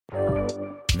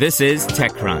This is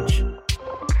TechCrunch.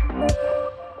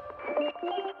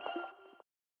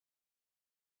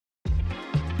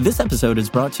 This episode is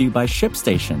brought to you by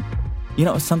ShipStation. You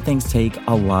know, some things take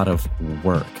a lot of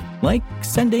work, like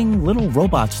sending little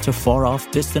robots to far-off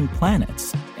distant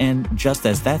planets. And just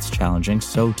as that's challenging,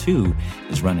 so too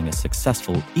is running a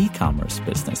successful e-commerce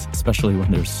business, especially when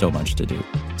there's so much to do.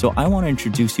 So I want to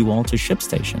introduce you all to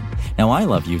ShipStation. Now, I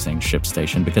love using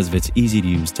ShipStation because of its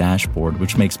easy-to-use dashboard,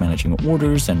 which makes managing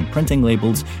orders and printing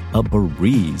labels a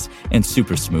breeze and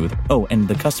super smooth. Oh, and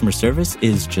the customer service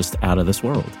is just out of this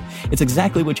world. It's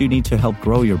exactly what you need to help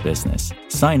grow your business.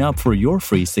 Sign up for your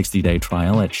free 60-day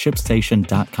trial at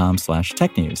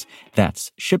shipstation.com/technews.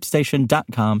 That's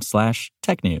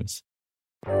shipstation.com/technews.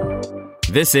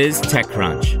 This is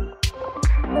TechCrunch.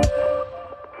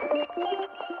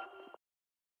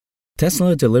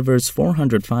 Tesla delivers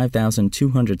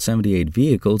 405,278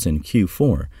 vehicles in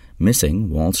Q4, missing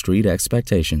Wall Street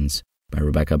expectations, by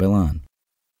Rebecca Billan.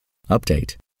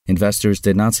 Update. Investors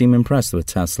did not seem impressed with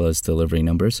Tesla's delivery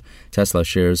numbers. Tesla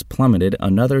shares plummeted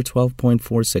another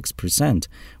 12.46%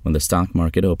 when the stock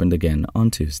market opened again on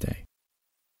Tuesday.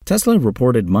 Tesla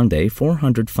reported Monday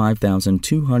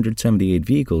 405,278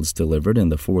 vehicles delivered in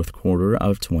the fourth quarter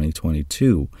of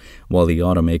 2022. While the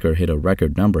automaker hit a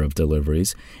record number of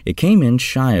deliveries, it came in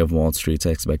shy of Wall Street's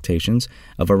expectations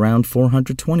of around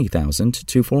 420,000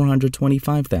 to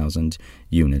 425,000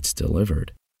 units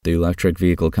delivered. The electric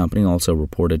vehicle company also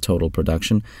reported total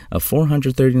production of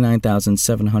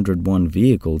 439,701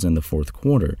 vehicles in the fourth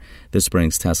quarter. This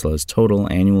brings Tesla's total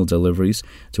annual deliveries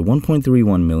to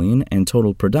 1.31 million and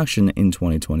total production in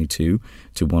 2022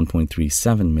 to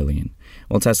 1.37 million.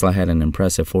 While Tesla had an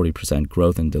impressive 40%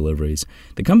 growth in deliveries,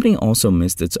 the company also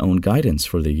missed its own guidance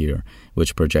for the year,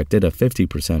 which projected a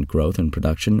 50% growth in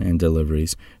production and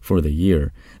deliveries for the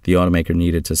year. The automaker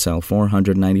needed to sell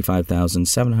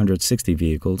 495,760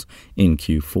 vehicles in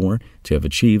Q4 to have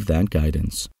achieved that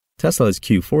guidance. Tesla's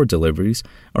Q4 deliveries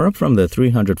are up from the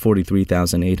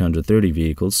 343,830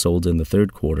 vehicles sold in the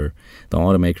third quarter. The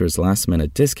automaker's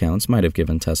last-minute discounts might have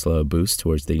given Tesla a boost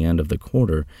towards the end of the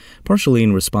quarter, partially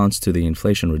in response to the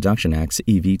Inflation Reduction Act's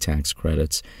EV tax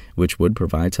credits, which would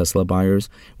provide Tesla buyers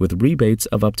with rebates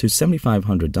of up to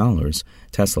 $7,500,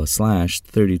 Tesla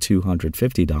slashed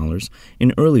 $3,250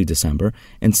 in early December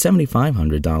and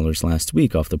 $7,500 last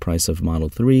week off the price of Model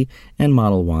 3 and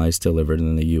Model Ys delivered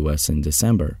in the U.S. in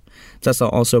December. Tesla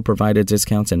also provided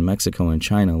discounts in Mexico and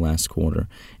China last quarter,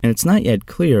 and it's not yet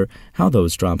clear how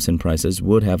those drops in prices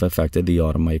would have affected the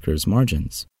automaker's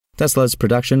margins. Tesla's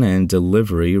production and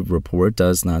delivery report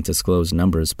does not disclose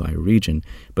numbers by region,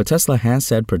 but Tesla has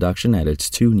said production at its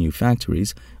two new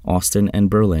factories, Austin and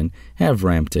Berlin, have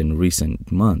ramped in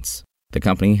recent months. The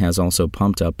company has also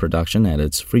pumped up production at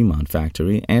its Fremont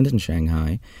factory and in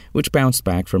Shanghai, which bounced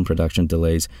back from production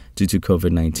delays due to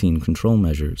COVID-19 control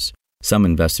measures. Some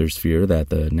investors fear that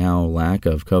the now lack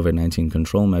of COVID-19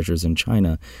 control measures in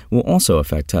China will also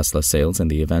affect Tesla sales in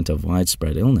the event of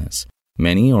widespread illness.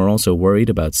 Many are also worried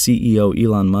about CEO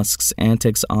Elon Musk's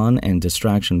antics on and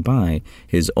distraction by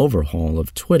his overhaul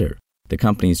of Twitter. The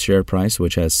company's share price,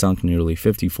 which has sunk nearly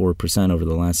 54% over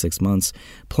the last 6 months,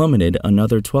 plummeted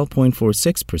another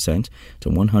 12.46% to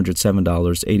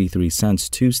 $107.83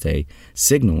 Tuesday,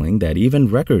 signaling that even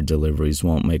record deliveries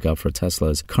won't make up for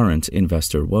Tesla's current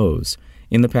investor woes.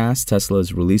 In the past,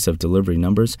 Tesla's release of delivery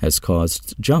numbers has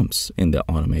caused jumps in the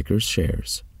automaker's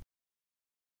shares.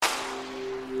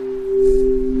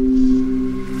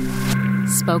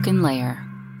 Spoken Layer.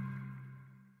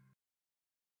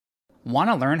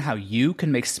 Want to learn how you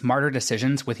can make smarter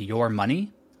decisions with your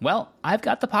money? Well, I've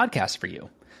got the podcast for you.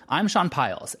 I'm Sean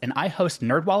Piles, and I host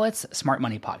NerdWallet's Smart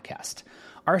Money Podcast.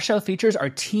 Our show features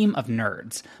our team of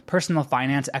nerds, personal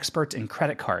finance experts in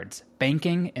credit cards,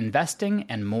 banking, investing,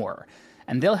 and more.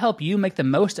 And they'll help you make the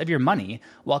most of your money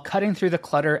while cutting through the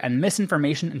clutter and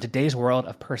misinformation in today's world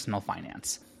of personal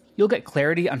finance. You'll get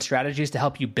clarity on strategies to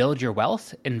help you build your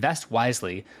wealth, invest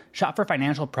wisely, shop for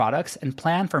financial products, and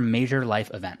plan for major life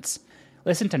events.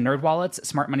 Listen to NerdWallet's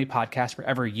Smart Money Podcast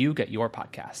wherever you get your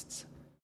podcasts.